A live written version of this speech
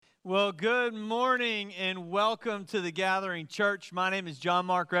Well, good morning and welcome to the Gathering Church. My name is John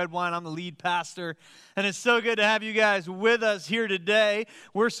Mark Redwine. I'm the lead pastor, and it's so good to have you guys with us here today.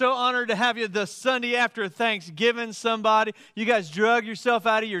 We're so honored to have you the Sunday after Thanksgiving. You guys drug yourself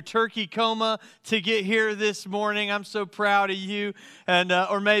out of your turkey coma to get here this morning. I'm so proud of you. And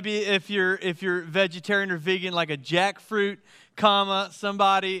or maybe if you're vegetarian or vegan, like a jackfruit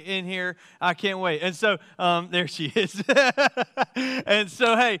somebody in here. I can't wait. And so there she is. And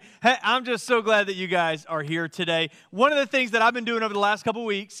so, hey, I'm just so glad that you guys are here today. One of the things that I've been doing over the last couple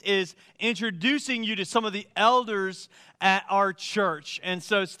weeks is introducing you to some of the elders at our church. And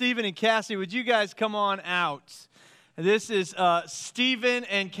so, Stephen and Cassie, would you guys come on out? This is Stephen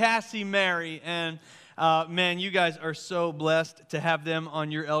and Cassie Mary. And man, you guys are so blessed to have them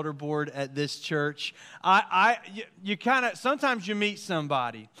on your elder board at this church. You kind of, sometimes you meet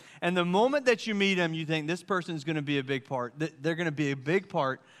somebody, and the moment that you meet them, you think this person is going to be a big part. They're going to be a big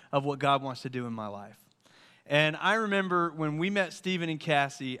part of what God wants to do in my life. And I remember when we met Stephen and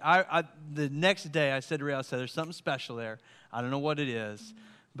Cassie, the next day I said to Ray, I said, there's something special there. I don't know what it is,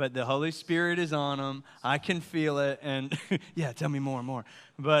 but the Holy Spirit is on them. I can feel it. And yeah, tell me more and more.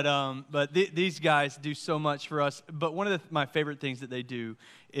 But these guys do so much for us. But one of my favorite things that they do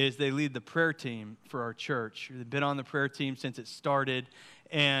is they lead the prayer team for our church. They've been on the prayer team since it started.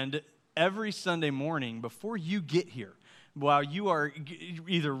 And every Sunday morning before you get here, while you are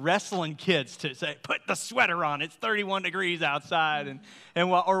either wrestling kids to say, put the sweater on, it's 31 degrees outside,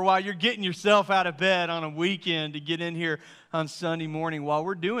 or while you're getting yourself out of bed on a weekend to get in here on Sunday morning, while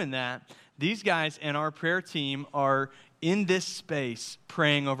we're doing that, these guys and our prayer team are in this space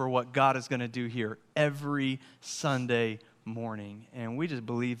praying over what God is going to do here every Sunday morning. And we just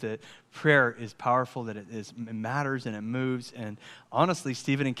believe that prayer is powerful, that it matters and it moves. And honestly,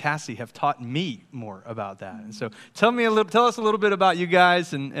 Stephen and Cassie have taught me more about that. And so tell us a little bit about you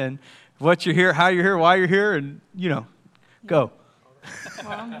guys and what you're here, how you're here, why you're here, and go.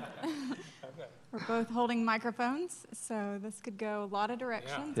 Well, we're both holding microphones, so this could go a lot of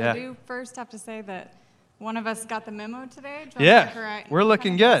directions. Yeah. I do first have to say that one of us got the memo today. We're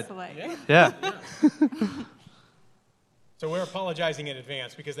looking good. Yeah. So we're apologizing in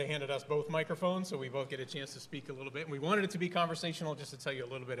advance because they handed us both microphones, so we both get a chance to speak a little bit. And we wanted it to be conversational just to tell you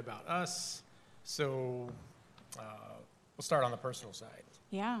a little bit about us. So we'll start on the personal side.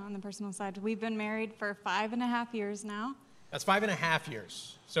 Yeah, on the personal side. We've been married for 5.5 years now. That's 5.5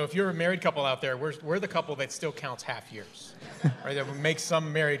 years. So if you're a married couple out there, we're the couple that still counts half years, right? That makes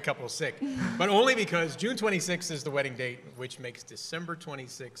some married couples sick. But only because June 26th is the wedding date, which makes December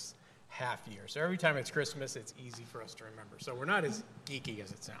 26th half year. So every time it's Christmas, it's easy for us to remember. So we're not as geeky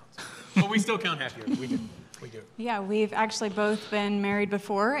as it sounds. But we still count half years. We do. Yeah, we've actually both been married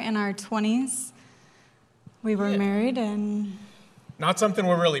before in our 20s. We were married and... Not something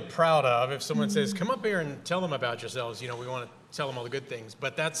we're really proud of. If someone says, come up here and tell them about yourselves, we want to tell them all the good things.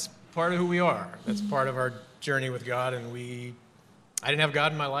 But that's part of who we are. That's part of our journey with God. And I didn't have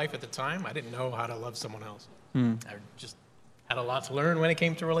God in my life at the time. I didn't know how to love someone else. I just had a lot to learn when it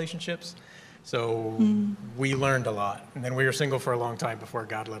came to relationships. So we learned a lot. And then we were single for a long time before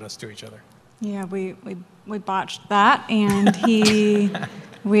God led us to each other. Yeah, we botched that, and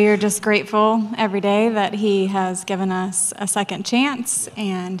we're just grateful every day that he has given us a second chance,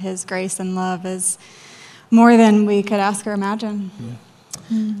 and his grace and love is more than we could ask or imagine.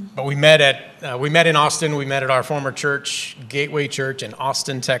 But we met in Austin. We met at our former church, Gateway Church in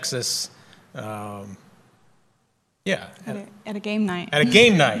Austin, Texas. At a game night. At a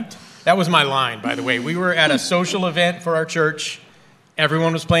game night. That was my line, by the way. We were at a social event for our church.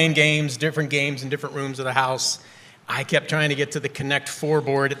 Everyone was playing different games in different rooms of the house. I kept trying to get to the Connect 4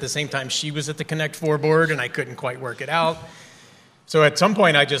 board at the same time she was at the Connect 4 board, and I couldn't quite work it out. So at some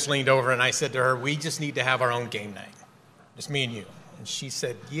point, I just leaned over and I said to her, we just need to have our own game night. Just me and you. And she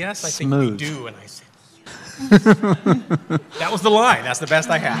said, yes, I think we do. And I said, yes. That was the line. That's the best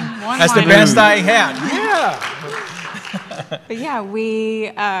I had. That's the best I had. Yeah. But yeah,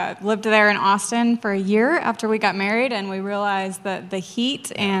 we lived there in Austin for a year after we got married, and we realized that the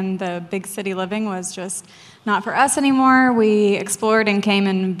heat and the big city living was just not for us anymore. We explored and came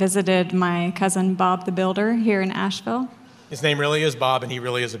and visited my cousin Bob the Builder here in Asheville. His name really is Bob, and he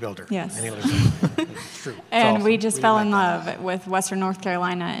really is a builder. Yes. And he lives there. It's true. And awesome. We just fell in love with Western North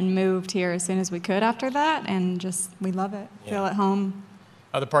Carolina and moved here as soon as we could after that, and we love it. Feel at home.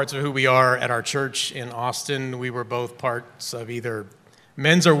 Other parts of who we are at our church in Austin, we were both parts of either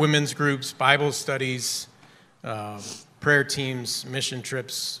men's or women's groups, Bible studies, prayer teams, mission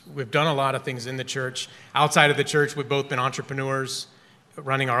trips. We've done a lot of things in the church. Outside of the church, we've both been entrepreneurs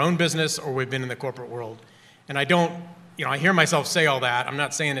running our own business, or we've been in the corporate world. And I don't I hear myself say all that. I'm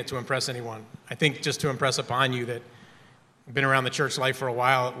not saying it to impress anyone. I think just to impress upon you that I've been around the church life for a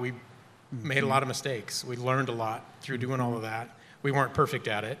while. We made a lot of mistakes. We learned a lot through doing all of that. We weren't perfect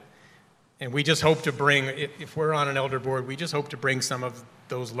at it. And we just hope to bring, if we're on an elder board, we just hope to bring some of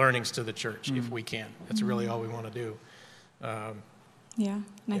those learnings to the church if we can. That's really all we want to do.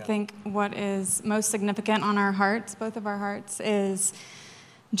 I think what is most significant on our hearts, both of our hearts, is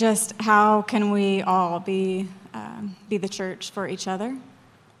just how can we all be the church for each other.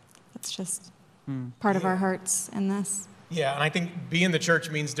 It's just part of our hearts in this. Yeah, and I think being the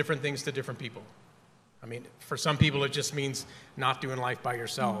church means different things to different people. I mean, for some people, it just means not doing life by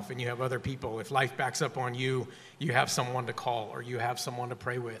yourself, and you have other people. If life backs up on you, you have someone to call, or you have someone to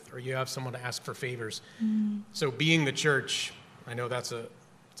pray with, or you have someone to ask for favors. So being the church, I know it's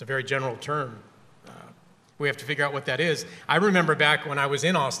a very general term. We have to figure out what that is. I remember back when I was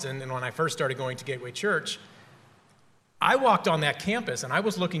in Austin and when I first started going to Gateway Church, I walked on that campus and I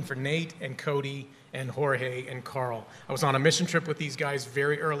was looking for Nate and Cody and Jorge and Carl. I was on a mission trip with these guys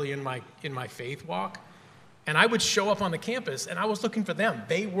very early in my faith walk. And I would show up on the campus, and I was looking for them.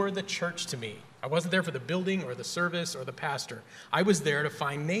 They were the church to me. I wasn't there for the building or the service or the pastor. I was there to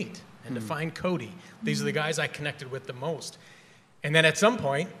find Nate and to find Cody. These are the guys I connected with the most. And then at some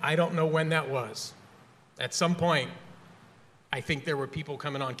point, I don't know when that was. At some point, I think there were people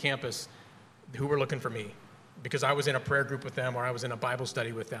coming on campus who were looking for me because I was in a prayer group with them or I was in a Bible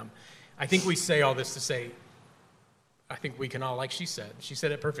study with them. I think we say all this to say, I think we can all, like she said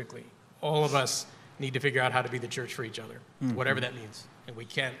it perfectly. All of us need to figure out how to be the church for each other, whatever that means. And we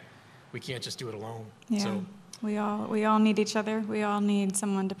can't just do it alone. Yeah, So, we all need each other. We all need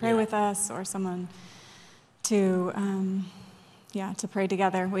someone to pray with us or someone to pray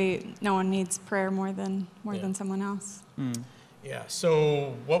together. No one needs prayer more than someone else. Yeah,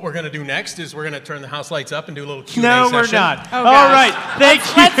 so what we're going to do next is we're going to turn the house lights up and do a little Q&A No, session. we're not. Oh, All gosh. right. Thank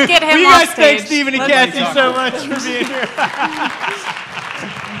you. Let's get him Will you off guys thank stage. Stephen and Let's- Kathy so much for being here.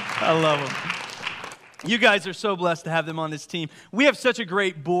 I love them. You guys are so blessed to have them on this team. We have such a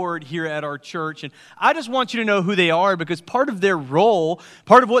great board here at our church, and I just want you to know who they are because part of their role,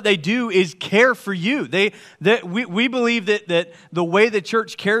 part of what they do is care for you. We believe that the way the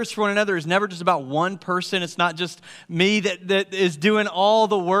church cares for one another is never just about one person. It's not just me that is doing all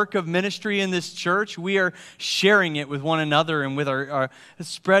the work of ministry in this church. We are sharing it with one another and with our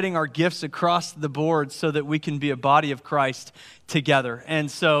spreading our gifts across the board so that we can be a body of Christ together.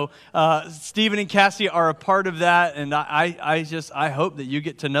 And so Stephen and Cassie are a part of that, and I hope that you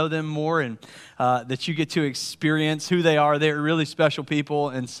get to know them more and that you get to experience who they are. They're really special people.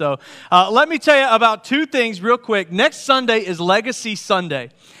 And so let me tell you about two things real quick. Next Sunday is Legacy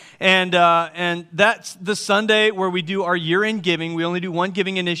Sunday. And that's the Sunday where we do our year-end giving. We only do one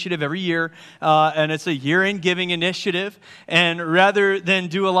giving initiative every year, and it's a year-end giving initiative. And rather than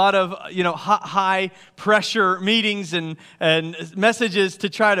do a lot of high-pressure meetings and messages to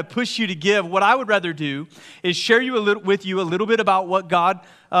try to push you to give, what I would rather do is share with you a little bit about what God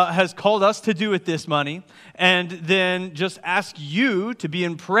has called us to do with this money, and then just ask you to be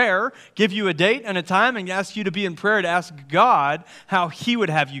in prayer, give you a date and a time, and ask you to be in prayer to ask God how He would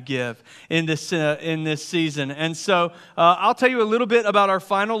have you give in this season. And so I'll tell you a little bit about our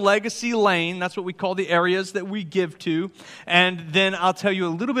final legacy lane. That's what we call the areas that we give to. And then I'll tell you a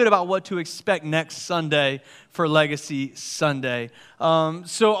little bit about what to expect next Sunday for Legacy Sunday.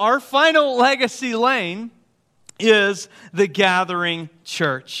 So our final legacy lane is the Gathering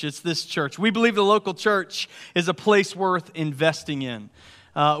Church. It's this church. We believe the local church is a place worth investing in.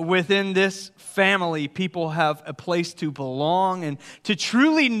 Within this family, people have a place to belong and to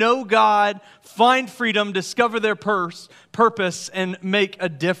truly know God, find freedom, discover their purpose, and make a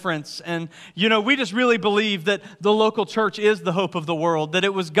difference. And, we just really believe that the local church is the hope of the world, that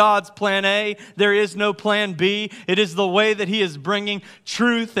it was God's plan A. There is no plan B. It is the way that He is bringing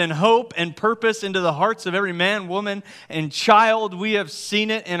truth and hope and purpose into the hearts of every man, woman, and child. We have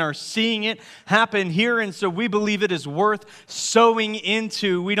seen it and are seeing it happen here, and so we believe it is worth sowing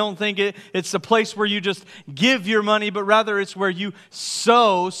into. We don't think it's a place where you just give your money, but rather it's where you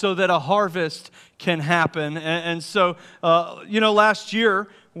sow so that a harvest can happen. And so, last year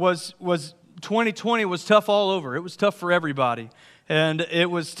was 2020 was tough all over. It was tough for everybody. And it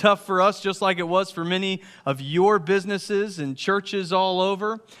was tough for us, just like it was for many of your businesses and churches all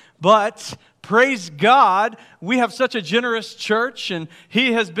over. But praise God, we have such a generous church, and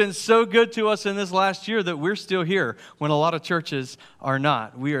He has been so good to us in this last year that we're still here when a lot of churches are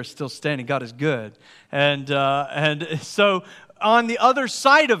not. We are still standing. God is good. And so on the other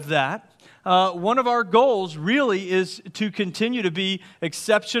side of that, one of our goals really is to continue to be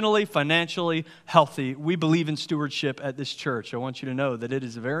exceptionally financially healthy. We believe in stewardship at this church. I want you to know that it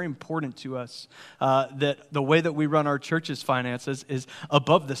is very important to us that the way that we run our church's finances is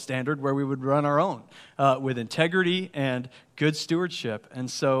above the standard where we would run our own, with integrity and good stewardship.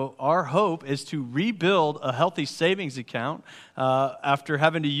 And so our hope is to rebuild a healthy savings account after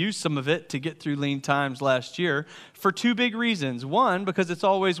having to use some of it to get through lean times last year for two big reasons. One, because it's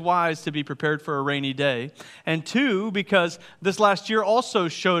always wise to be prepared for a rainy day. And two, because this last year also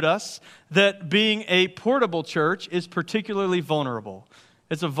showed us that being a portable church is particularly vulnerable.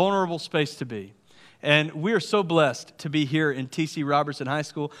 It's a vulnerable space to be. And we are so blessed to be here in T.C. Robertson High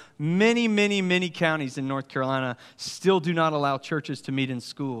School. Many, many, many counties in North Carolina still do not allow churches to meet in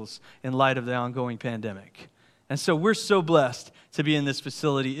schools in light of the ongoing pandemic. And so we're so blessed to be in this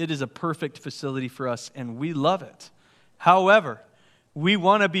facility. It is a perfect facility for us, and we love it. However, we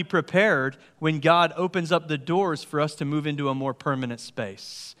want to be prepared when God opens up the doors for us to move into a more permanent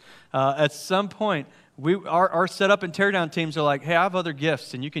space. At some point, our setup and teardown teams are like, hey, I have other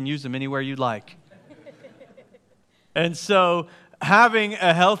gifts, and you can use them anywhere you'd like. And so having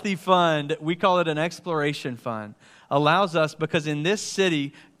a healthy fund, we call it an exploration fund, allows us, because in this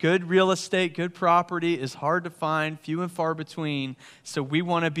city, good real estate, good property is hard to find, few and far between. So we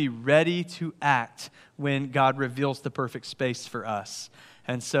want to be ready to act when God reveals the perfect space for us.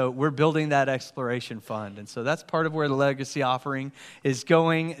 And so we're building that exploration fund. And so that's part of where the legacy offering is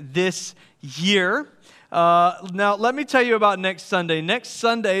going this year. Now, let me tell you about next Sunday. Next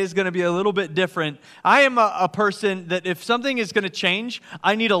Sunday is going to be a little bit different. I am a person that if something is going to change,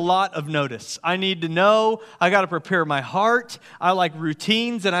 I need a lot of notice. I need to know. I got to prepare my heart. I like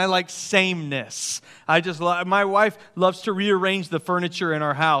routines and I like sameness. My wife loves to rearrange the furniture in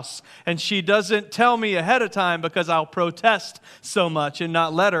our house, and she doesn't tell me ahead of time because I'll protest so much and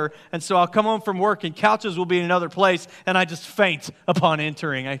not let her. And so I'll come home from work and couches will be in another place, and I just faint upon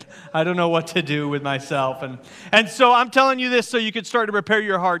entering. I don't know what to do with myself. And so I'm telling you this so you can start to prepare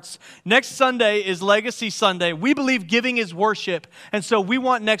your hearts. Next Sunday is Legacy Sunday. We believe giving is worship, and so we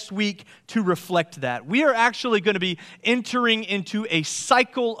want next week to reflect that. We are actually going to be entering into a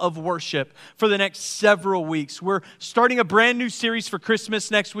cycle of worship for the next several weeks. We're starting a brand new series for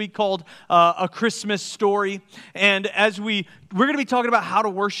Christmas next week called A Christmas Story. And as we're going to be talking about how to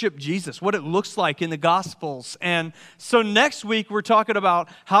worship Jesus, what it looks like in the Gospels. And so next week, we're talking about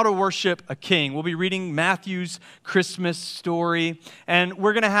how to worship a king. We'll be reading Matthew's Christmas story. And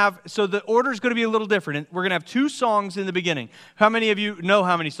we're going to have, so the order is going to be a little different. We're going to have 2 songs in the beginning. How many of you know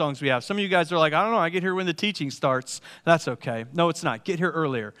how many songs we have? Some of you guys are like, I don't know, I get here when the teaching starts. That's okay. No, it's not. Get here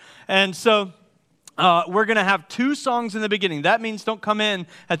earlier. And so we're going to have 2 songs in the beginning. That means don't come in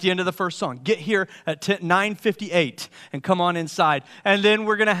at the end of the first song. Get here at 9:58 and come on inside. And then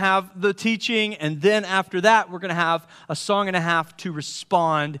we're going to have the teaching, and then after that, we're going to have a song and a half to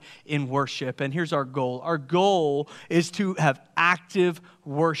respond in worship. And here's our goal. Our goal is to have active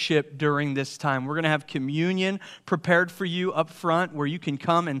worship during this time. We're going to have communion prepared for you up front where you can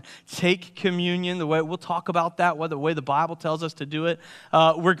come and take communion the way we'll talk about that, the way the Bible tells us to do it.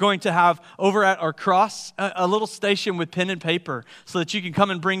 We're going to have over at our cross a little station with pen and paper so that you can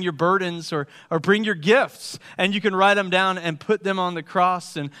come and bring your burdens or bring your gifts and you can write them down and put them on the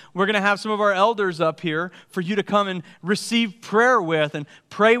cross. And we're going to have some of our elders up here for you to come and receive prayer with and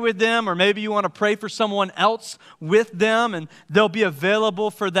pray with them, or maybe you want to pray for someone else with them, and they'll be available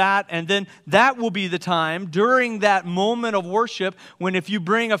for that. And then that will be the time during that moment of worship when if you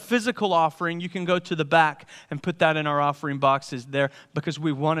bring a physical offering, you can go to the back and put that in our offering boxes there because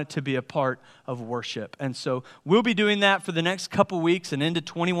we want it to be a part of worship. And so we'll be doing that for the next couple weeks and into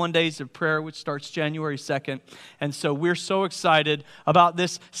 21 days of prayer, which starts January 2nd. And so we're so excited about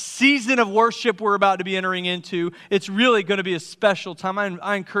this season of worship we're about to be entering into. It's really going to be a special time.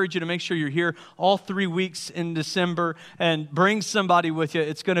 I encourage you to make sure you're here all 3 weeks in December and bring somebody with you.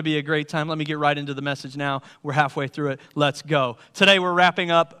 It's going to be a great time. Let me get right into the message now. We're halfway through it. Let's go. Today we're wrapping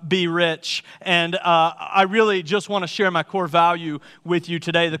up Be Rich. And I really just want to share my core value with you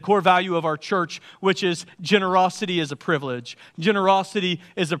today, the core value of our church, which is generosity is a privilege. Generosity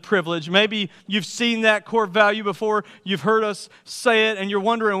is a privilege. Maybe you've seen that core value before. You've heard us say it, and you're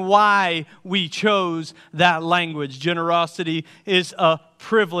wondering why we chose that language. Generosity is a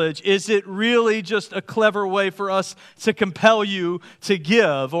privilege. Is it really just a clever way for us to compel you to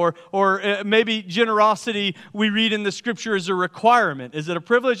give? Or maybe generosity we read in the scripture is a requirement. Is it a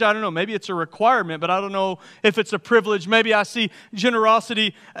privilege? I don't know. Maybe it's a requirement, but I don't know if it's a privilege. Maybe I see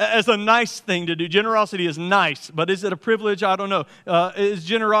generosity as a nice thing to do. Generosity is nice, but is it a privilege? I don't know. Is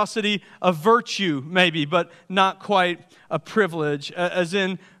generosity a virtue? Maybe, but not quite a privilege. As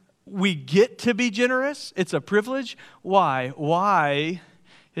in, we get to be generous. It's a privilege. Why? Why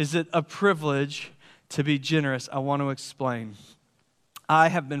is it a privilege to be generous? I want to explain. I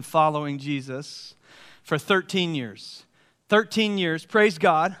have been following Jesus for 13 years. 13 years, praise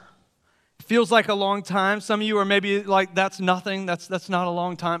God. Feels like a long time. Some of you are maybe like, that's nothing. That's not a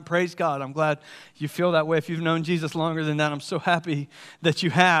long time. Praise God. I'm glad you feel that way. If you've known Jesus longer than that, I'm so happy that you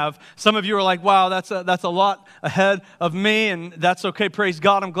have. Some of you are like, wow, that's a lot ahead of me, and that's okay. Praise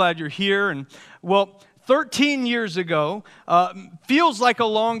God. I'm glad you're here. And well, 13 years ago feels like a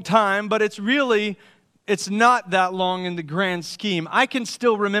long time, but it's not that long in the grand scheme. I can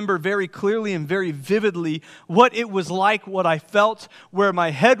still remember very clearly and very vividly what it was like, what I felt, where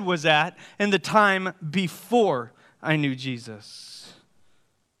my head was at in the time before I knew Jesus.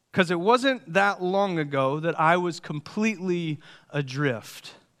 Because it wasn't that long ago that I was completely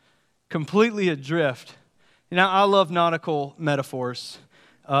adrift. Completely adrift. You know, I love nautical metaphors.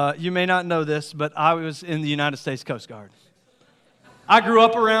 You may not know this, but I was in the United States Coast Guard. I grew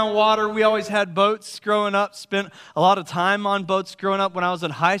up around water. We always had boats growing up, spent a lot of time on boats growing up. When I was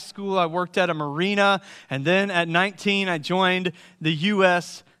in high school, I worked at a marina, and then at 19, I joined the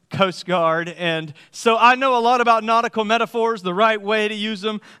U.S. Coast Guard. And so I know a lot about nautical metaphors, the right way to use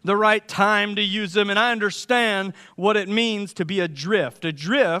them, the right time to use them, and I understand what it means to be adrift.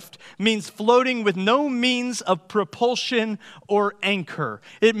 Adrift means floating with no means of propulsion or anchor.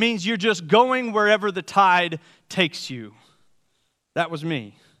 It means you're just going wherever the tide takes you. That was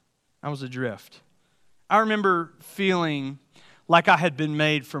me. I was adrift. I remember feeling like I had been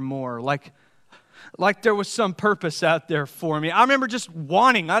made for more, like there was some purpose out there for me. I remember just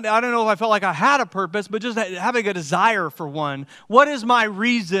wanting, I don't know if I felt like I had a purpose, but just having a desire for one. What is my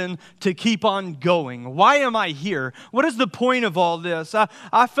reason to keep on going? Why am I here? What is the point of all this?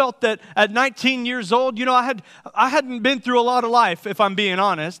 I felt that at 19 years old, you know, I hadn't been through a lot of life, if I'm being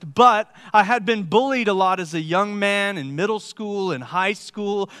honest, but I had been bullied a lot as a young man in middle school and high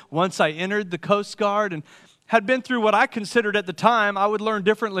school once I entered the Coast Guard, and had been through what I considered at the time, I would learn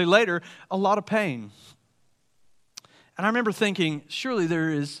differently later, a lot of pain. And I remember thinking, surely there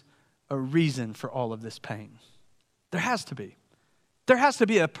is a reason for all of this pain. There has to be. There has to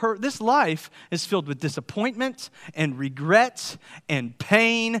be this life is filled with disappointment and regret and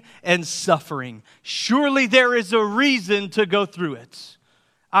pain and suffering. Surely there is a reason to go through it.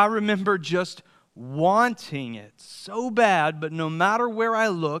 I remember just wanting it so bad, but no matter where I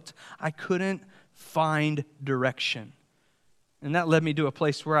looked, I couldn't find direction. And that led me to a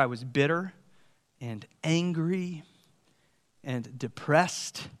place where I was bitter and angry and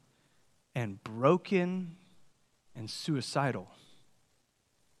depressed and broken and suicidal.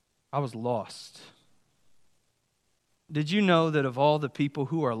 I was lost. Did you know that of all the people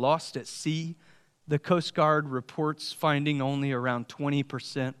who are lost at sea, the Coast Guard reports finding only around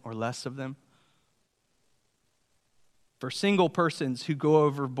 20% or less of them? For single persons who go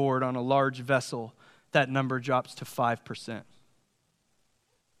overboard on a large vessel, that number drops to 5%.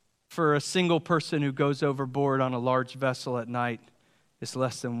 For a single person who goes overboard on a large vessel at night, it's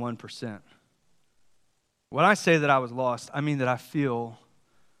less than 1%. When I say that I was lost, I mean that I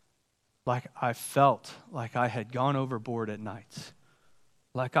felt like I had gone overboard at night.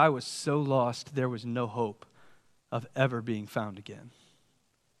 Like I was so lost, there was no hope of ever being found again.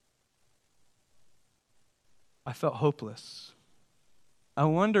 I felt hopeless. I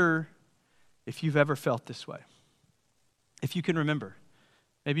wonder if you've ever felt this way. If you can remember.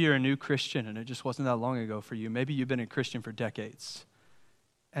 Maybe you're a new Christian and it just wasn't that long ago for you. Maybe you've been a Christian for decades.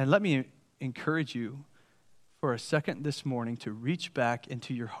 And let me encourage you for a second this morning to reach back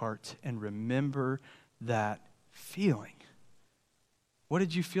into your heart and remember that feeling. What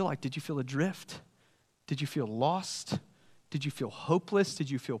did you feel like? Did you feel adrift? Did you feel lost? Did you feel hopeless? Did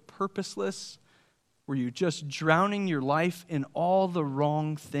you feel purposeless? Were you just drowning your life in all the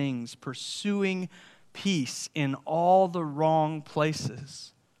wrong things, pursuing peace in all the wrong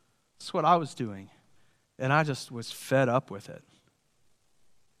places? That's what I was doing. And I just was fed up with it.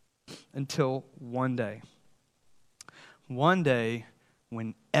 Until one day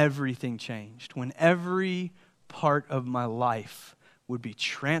when everything changed, when every part of my life would be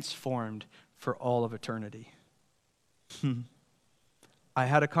transformed for all of eternity. I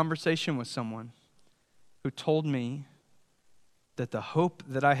had a conversation with someone who told me that the hope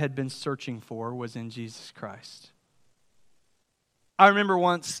that I had been searching for was in Jesus Christ. I remember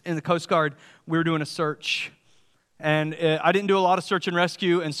once in the Coast Guard, we were doing a search, and I didn't do a lot of search and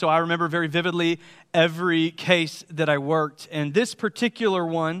rescue, and so I remember very vividly every case that I worked. And this particular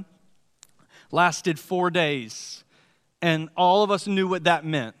one lasted 4 days, and all of us knew what that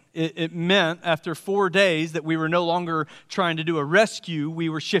meant. It meant after 4 days that we were no longer trying to do a rescue, we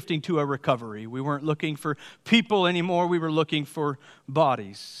were shifting to a recovery. We weren't looking for people anymore, we were looking for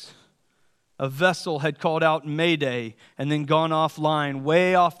bodies. A vessel had called out Mayday and then gone offline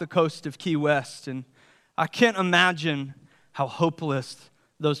way off the coast of Key West. And I can't imagine how hopeless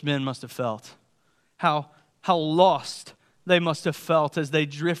those men must have felt. How lost they must have felt as they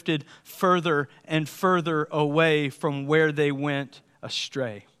drifted further and further away from where they went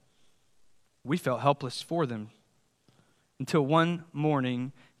astray. We felt helpless for them until one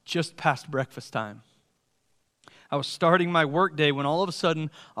morning, just past breakfast time. I was starting my workday when all of a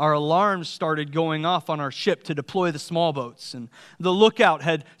sudden our alarms started going off on our ship to deploy the small boats. And the lookout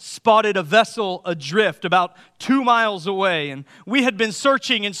had spotted a vessel adrift about 2 miles away. And we had been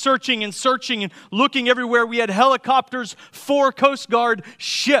searching and searching and searching and looking everywhere. We had helicopters, 4 Coast Guard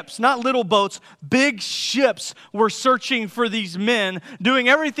ships, not little boats, big ships were searching for these men, doing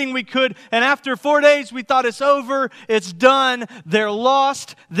everything we could. And after 4 days, we thought it's over, it's done, they're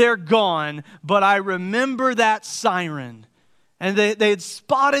lost, they're gone. But I remember that siren. And they had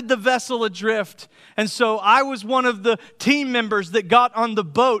spotted the vessel adrift. And so I was one of the team members that got on the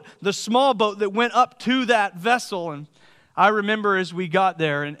boat, the small boat that went up to that vessel. And I remember as we got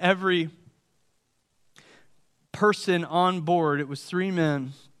there, and every person on board, it was 3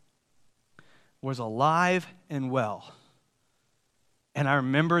 men, was alive and well. And I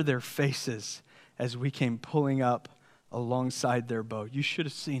remember their faces as we came pulling up alongside their boat. You should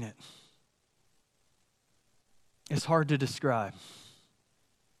have seen it. It's hard to describe.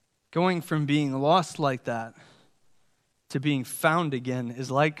 Going from being lost like that to being found again is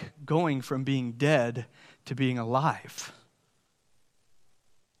like going from being dead to being alive.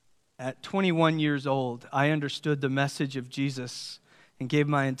 At 21 years old, I understood the message of Jesus and gave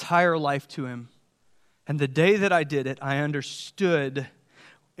my entire life to him. And the day that I did it, I understood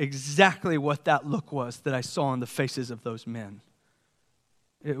exactly what that look was that I saw on the faces of those men.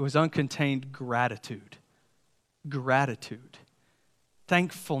 It was uncontained gratitude. Gratitude,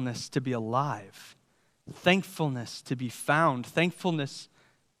 thankfulness to be alive, thankfulness to be found, thankfulness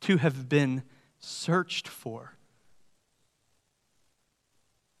to have been searched for.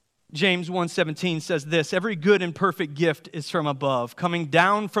 James 1:17 says this, "Every good and perfect gift is from above, coming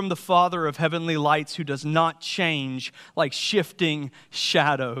down from the Father of heavenly lights, who does not change like shifting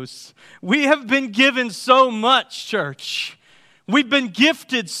shadows." We have been given so much, church. We've been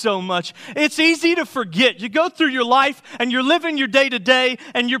gifted so much. It's easy to forget. You go through your life and you're living your day to day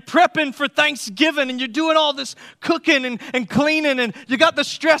and you're prepping for Thanksgiving and you're doing all this cooking and cleaning and you got the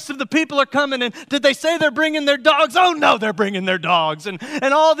stress of the people are coming and did they say they're bringing their dogs? Oh no, they're bringing their dogs. And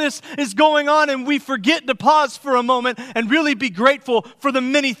all this is going on and we forget to pause for a moment and really be grateful for the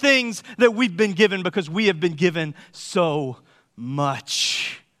many things that we've been given because we have been given so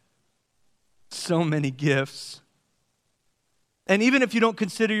much. So many gifts. And even if you don't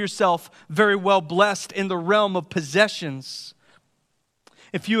consider yourself very well blessed in the realm of possessions,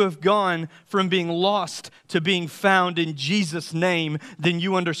 if you have gone from being lost to being found in Jesus' name, then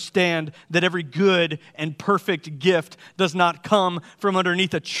you understand that every good and perfect gift does not come from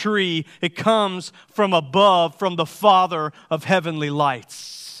underneath a tree. It comes from above, from the Father of heavenly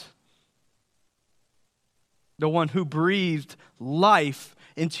lights. The one who breathed life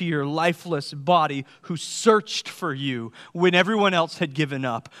into your lifeless body, who searched for you when everyone else had given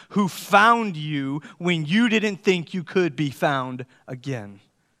up, who found you when you didn't think you could be found again.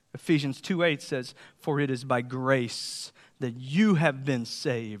 Ephesians 2:8 says, "For it is by grace that you have been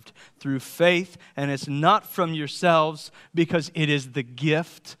saved through faith, and it's not from yourselves, because it is the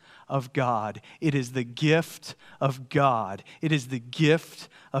gift of God." It is the gift of God. It is the gift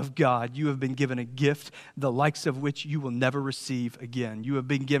of God. You have been given a gift, the likes of which you will never receive again. You have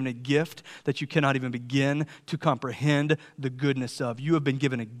been given a gift that you cannot even begin to comprehend the goodness of. You have been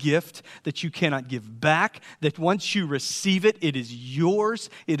given a gift that you cannot give back, that once you receive it, it is yours,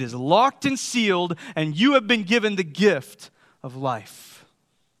 it is locked and sealed, and you have been given the gift of life.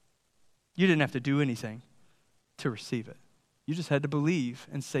 You didn't have to do anything to receive it. You just had to believe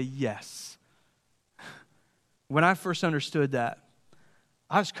and say yes. When I first understood that,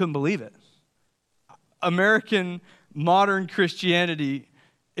 I just couldn't believe it. American modern Christianity,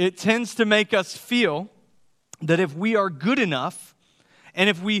 it tends to make us feel that if we are good enough and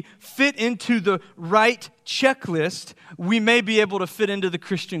if we fit into the right checklist, we may be able to fit into the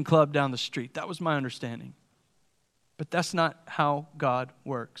Christian club down the street. That was my understanding. But that's not how God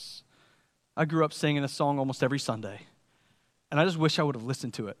works. I grew up singing a song almost every Sunday. And I just wish I would have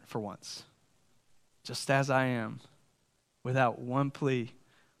listened to it for once. Just as I am, without one plea,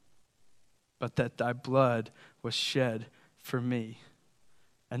 but that thy blood was shed for me.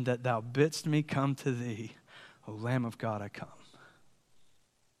 and that thou bidst me come to thee. O Lamb of God, I come.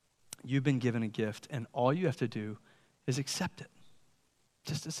 You've been given a gift, and all you have to do is accept it.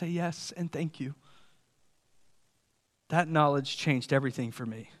 Just to say yes and thank you. That knowledge changed everything for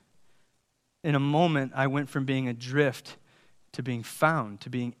me. In a moment, I went from being adrift to being found, to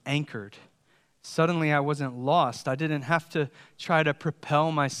being anchored. Suddenly, I wasn't lost. I didn't have to try to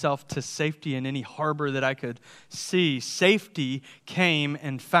propel myself to safety in any harbor that I could see. Safety came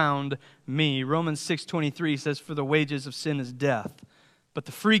and found me. Romans 6:23 says, "For the wages of sin is death, but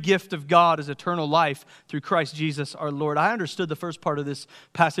the free gift of God is eternal life through Christ Jesus our Lord." I understood the first part of this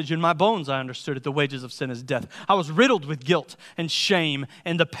passage. In my bones, I understood it. The wages of sin is death. I was riddled with guilt and shame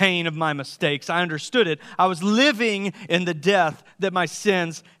and the pain of my mistakes. I understood it. I was living in the death that my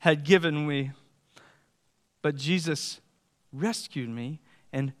sins had given me. But Jesus rescued me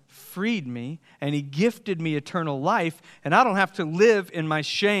and freed me, and he gifted me eternal life, and I don't have to live in my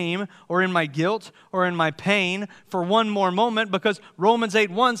shame or in my guilt or in my pain for one more moment, because Romans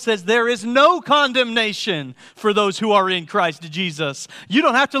 8:1 says there is no condemnation for those who are in Christ Jesus. You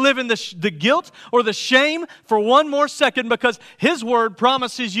don't have to live in the guilt or the shame for one more second, because his word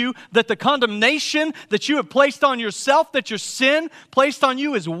promises you that the condemnation that you have placed on yourself, that your sin placed on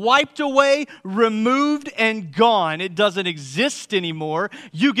you, is wiped away, removed, and gone. It doesn't exist anymore.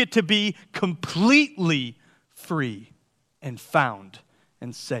 You get to be completely free and found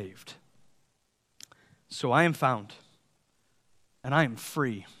and saved. So I am found, and I am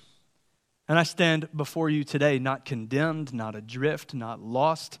free. And I stand before you today not condemned, not adrift, not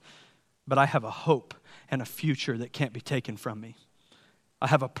lost, but I have a hope and a future that can't be taken from me. I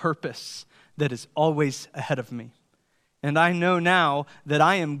have a purpose that is always ahead of me. And I know now that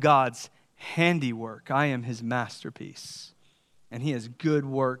I am God's handiwork. I am his masterpiece. And he has good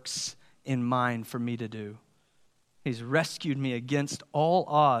works in mind for me to do. He's rescued me against all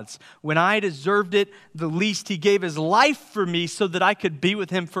odds. When I deserved it the least, he gave his life for me so that I could be with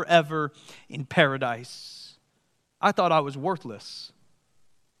him forever in paradise. I thought I was worthless,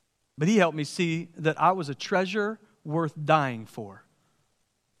 but he helped me see that I was a treasure worth dying for.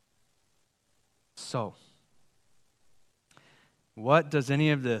 So, what does any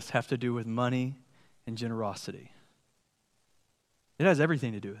of this have to do with money and generosity? It has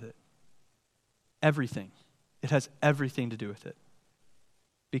everything to do with it. Everything. It has everything to do with it.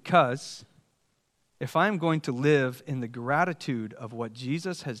 Because if I'm going to live in the gratitude of what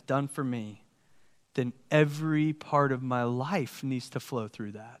Jesus has done for me, then every part of my life needs to flow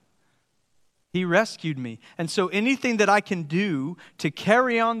through that. He rescued me. And so anything that I can do to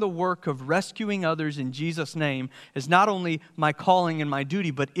carry on the work of rescuing others in Jesus' name is not only my calling and my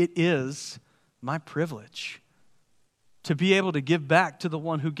duty, but it is my privilege. To be able to give back to the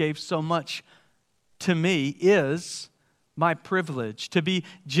one who gave so much to me is my privilege. To be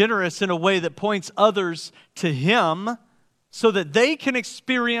generous in a way that points others to him so that they can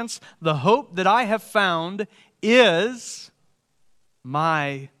experience the hope that I have found is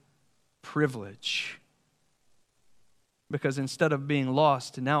my privilege. Because instead of being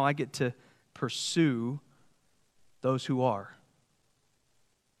lost, now I get to pursue those who are.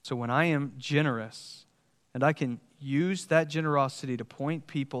 So when I am generous and I can use that generosity to point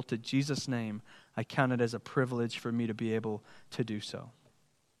people to Jesus' name, I count it as a privilege for me to be able to do so.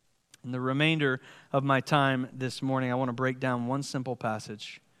 In the remainder of my time this morning, I want to break down one simple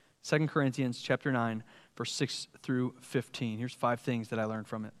passage. 2 Corinthians chapter 9, verse 6 through 15. Here's 5 things that I learned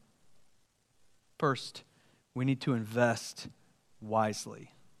from it. First, we need to invest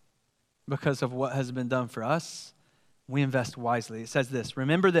wisely. Because of what has been done for us, we invest wisely. It says this,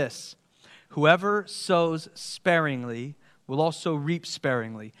 remember this, whoever sows sparingly will also reap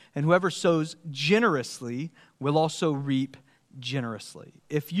sparingly, and whoever sows generously will also reap generously.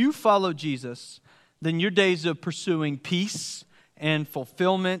 If you follow Jesus, then your days of pursuing peace and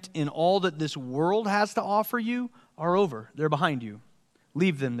fulfillment in all that this world has to offer you are over. They're behind you.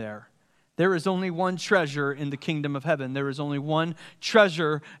 Leave them there. There is only one treasure in the kingdom of heaven. There is only one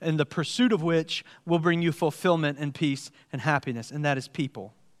treasure in the pursuit of which will bring you fulfillment and peace and happiness, and that is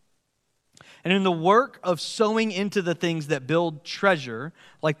people. And in the work of sowing into the things that build treasure,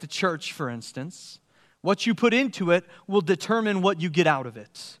 like the church, for instance, what you put into it will determine what you get out of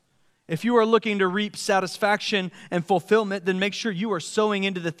it. If you are looking to reap satisfaction and fulfillment, then make sure you are sowing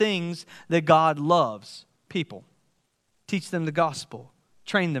into the things that God loves. People. Teach them the gospel.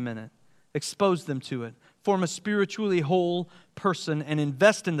 Train them in it. Expose them to it. Form a spiritually whole person and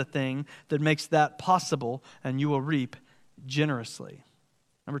invest in the thing that makes that possible, and you will reap generously.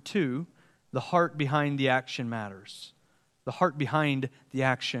 Number 2, the heart behind the action matters. The heart behind the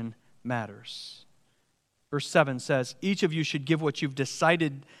action matters. Verse 7 says, each of you should give what you've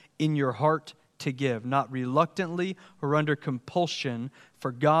decided in your heart to give, not reluctantly or under compulsion,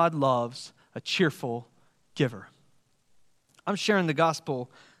 for God loves a cheerful giver. I'm sharing the gospel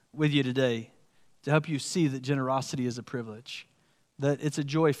with you today to help you see that generosity is a privilege, that it's a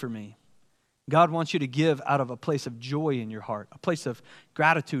joy for me. God wants you to give out of a place of joy in your heart, a place of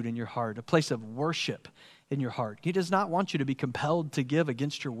gratitude in your heart, a place of worship in your heart. He does not want you to be compelled to give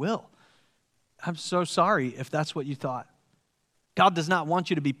against your will. I'm so sorry if that's what you thought. God does not want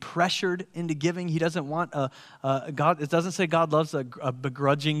you to be pressured into giving. He doesn't want God. It doesn't say God loves a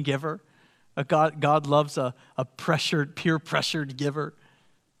begrudging giver. God loves a peer pressured giver.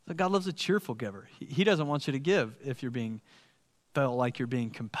 But God loves a cheerful giver. He doesn't want you to give if you're felt like you're being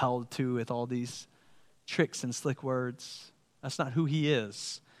compelled to with all these tricks and slick words. That's not who He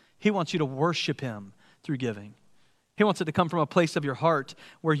is. He wants you to worship Him through giving. He wants it to come from a place of your heart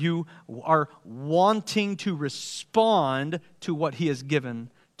where you are wanting to respond to what He has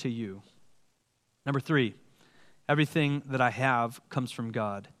given to you. Number 3, everything that I have comes from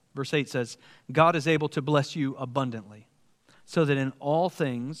God. Verse 8 says, God is able to bless you abundantly, so that in all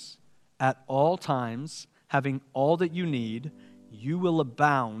things, at all times, having all that you need, you will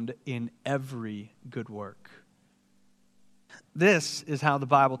abound in every good work. This is how the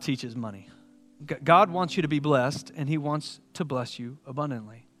Bible teaches money. God wants you to be blessed, and He wants to bless you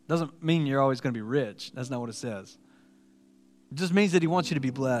abundantly. Doesn't mean you're always going to be rich. That's not what it says. It just means that He wants you to be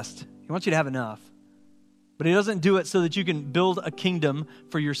blessed. He wants you to have enough. But He doesn't do it so that you can build a kingdom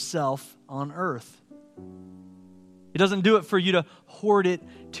for yourself on earth. He doesn't do it for you to hoard it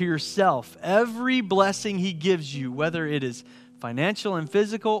to yourself. Every blessing He gives you, whether it is financial and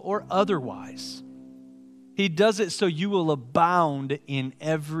physical or otherwise, He does it so you will abound in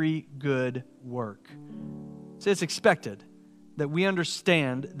every good work. So it's expected that we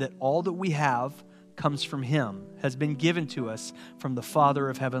understand that all that we have comes from Him, has been given to us from the Father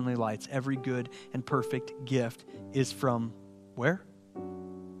of heavenly lights. Every good and perfect gift is from where?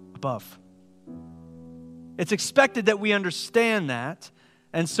 Above. It's expected that we understand that,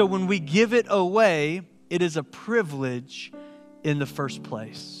 and so when we give it away, it is a privilege in the first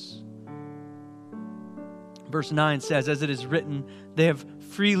place. Verse 9 says, as it is written, they have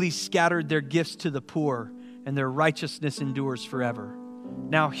freely scattered their gifts to the poor, and their righteousness endures forever.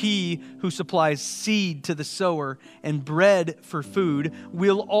 Now He who supplies seed to the sower and bread for food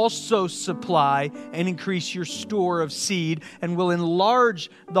will also supply and increase your store of seed and will enlarge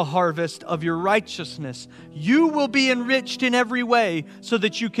the harvest of your righteousness. You will be enriched in every way so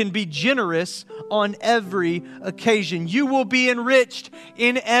that you can be generous on every occasion. You will be enriched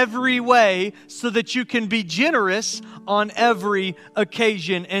in every way so that you can be generous on every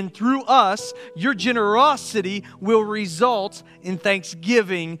occasion. And through us, your generosity will result in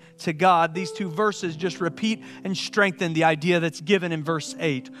thanksgiving to God. These two verses just repeat and strengthen the idea that's given in verse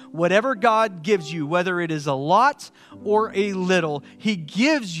 8. Whatever God gives you, whether it is a lot or a little, He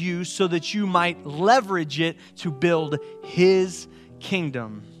gives you so that you might leverage it to build His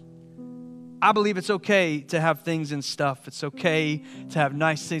kingdom. I believe it's okay to have things and stuff. It's okay to have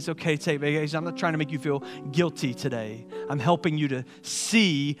nice things. It's okay to take vacations. I'm not trying to make you feel guilty today. I'm helping you to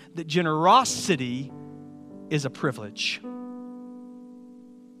see that generosity is a privilege.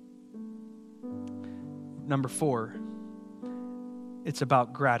 Number 4, it's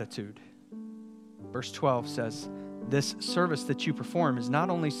about gratitude. Verse 12 says, this service that you perform is not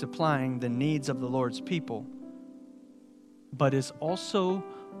only supplying the needs of the Lord's people, but is also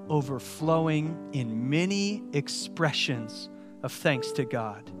overflowing in many expressions of thanks to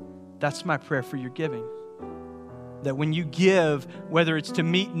God. That's my prayer for your giving. That when you give, whether it's to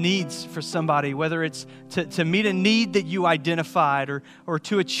meet needs for somebody, whether it's to meet a need that you identified or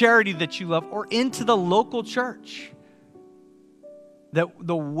to a charity that you love or into the local church, that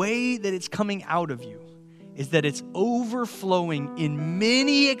the way that it's coming out of you is that it's overflowing in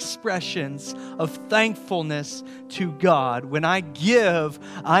many expressions of thankfulness to God. When I give,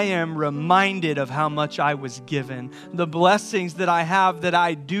 I am reminded of how much I was given, the blessings that I have that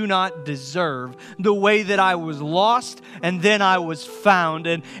I do not deserve, the way that I was lost and then I was found.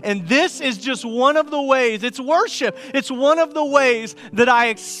 And this is just one of the ways, it's worship. It's one of the ways that I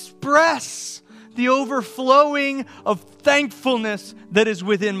express the overflowing of thankfulness that is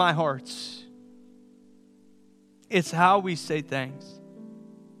within my heart. It's how we say thanks.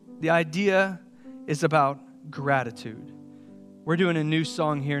 The idea is about gratitude. We're doing a new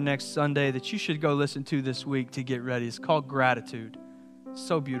song here next Sunday that you should go listen to this week to get ready. It's called Gratitude. It's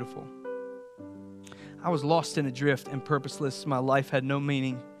so beautiful. I was lost in a drift and purposeless. My life had no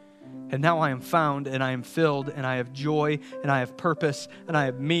meaning. And now I am found, and I am filled, and I have joy, and I have purpose, and I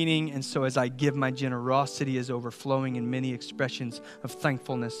have meaning. And so as I give, my generosity is overflowing in many expressions of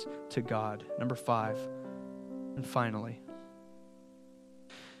thankfulness to God. Number 5, and finally,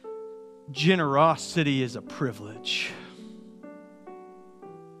 generosity is a privilege.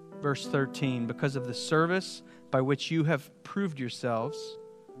 Verse 13, because of the service by which you have proved yourselves,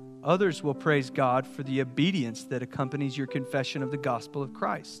 others will praise God for the obedience that accompanies your confession of the gospel of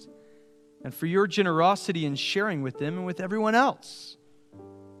Christ, and for your generosity in sharing with them and with everyone else.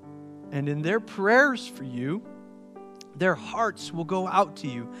 And in their prayers for you, their hearts will go out to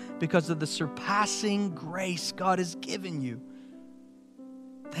you because of the surpassing grace God has given you.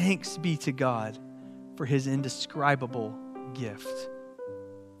 Thanks be to God for His indescribable gift.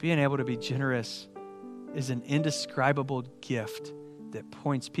 Being able to be generous is an indescribable gift that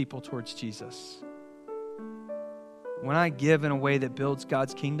points people towards Jesus. When I give in a way that builds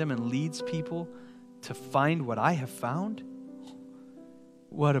God's kingdom and leads people to find what I have found,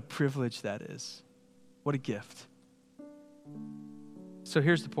 what a privilege that is. What a gift. So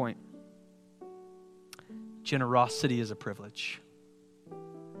here's the point. Generosity is a privilege.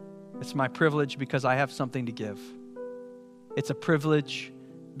 It's my privilege because I have something to give. It's a privilege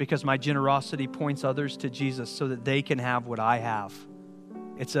because my generosity points others to Jesus so that they can have what I have.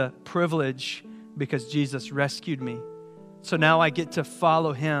 It's a privilege because Jesus rescued me. So now I get to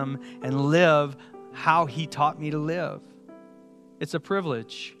follow Him and live how He taught me to live. It's a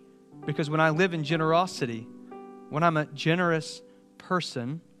privilege because when I live in generosity, when I'm a generous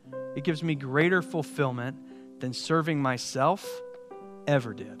person, it gives me greater fulfillment than serving myself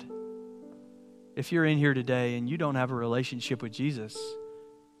ever did. If you're in here today and you don't have a relationship with Jesus,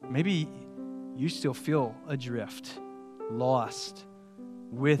 maybe you still feel adrift, lost,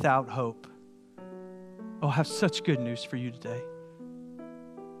 without hope. Oh, I have such good news for you today.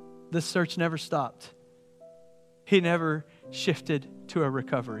 The search never stopped. He never shifted to a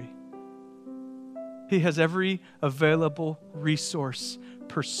recovery. He has every available resource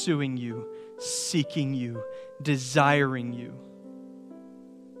pursuing you, seeking you, desiring you.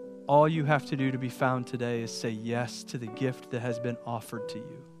 All you have to do to be found today is say yes to the gift that has been offered to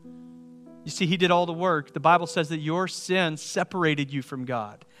you. You see, He did all the work. The Bible says that your sin separated you from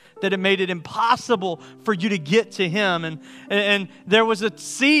God, that it made it impossible for you to get to Him. And there was a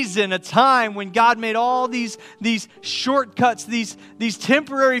season, a time when God made all these shortcuts, these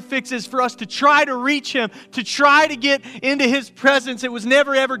temporary fixes for us to try to reach Him, to try to get into His presence. It was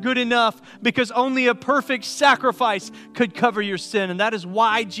never, ever good enough because only a perfect sacrifice could cover your sin. And that is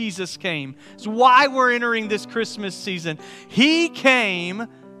why Jesus came. It's why we're entering this Christmas season. He came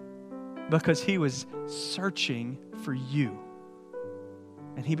because He was searching for you.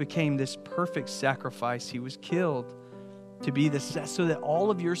 And He became this perfect sacrifice. He was killed to be this, so that all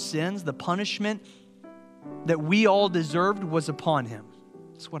of your sins, the punishment that we all deserved, was upon Him.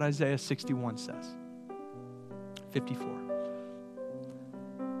 That's what Isaiah 61 says. 54.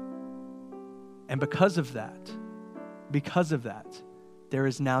 And because of that, there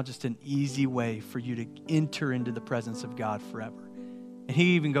is now just an easy way for you to enter into the presence of God forever. And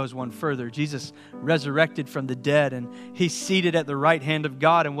He even goes one further. Jesus resurrected from the dead, and He's seated at the right hand of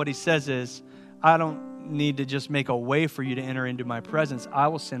God. And what He says is, I don't need to just make a way for you to enter into my presence. I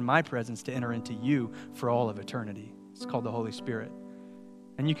will send my presence to enter into you for all of eternity. It's called the Holy Spirit.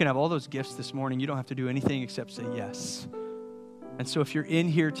 And you can have all those gifts this morning. You don't have to do anything except say yes. And so if you're in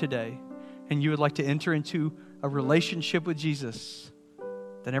here today and you would like to enter into a relationship with Jesus,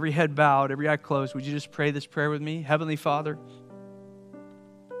 then every head bowed, every eye closed, would you just pray this prayer with me? Heavenly Father,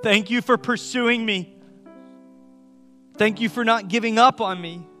 thank you for pursuing me. Thank you for not giving up on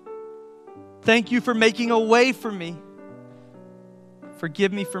me. Thank you for making a way for me.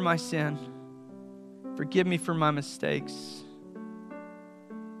 Forgive me for my sin. Forgive me for my mistakes.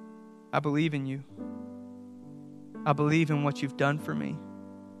 I believe in you. I believe in what you've done for me.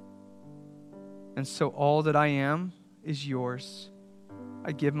 And so all that I am is yours.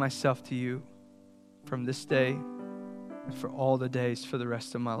 I give myself to you from this day and for all the days for the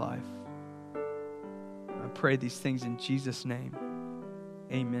rest of my life. I pray these things in Jesus' name.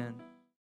 Amen.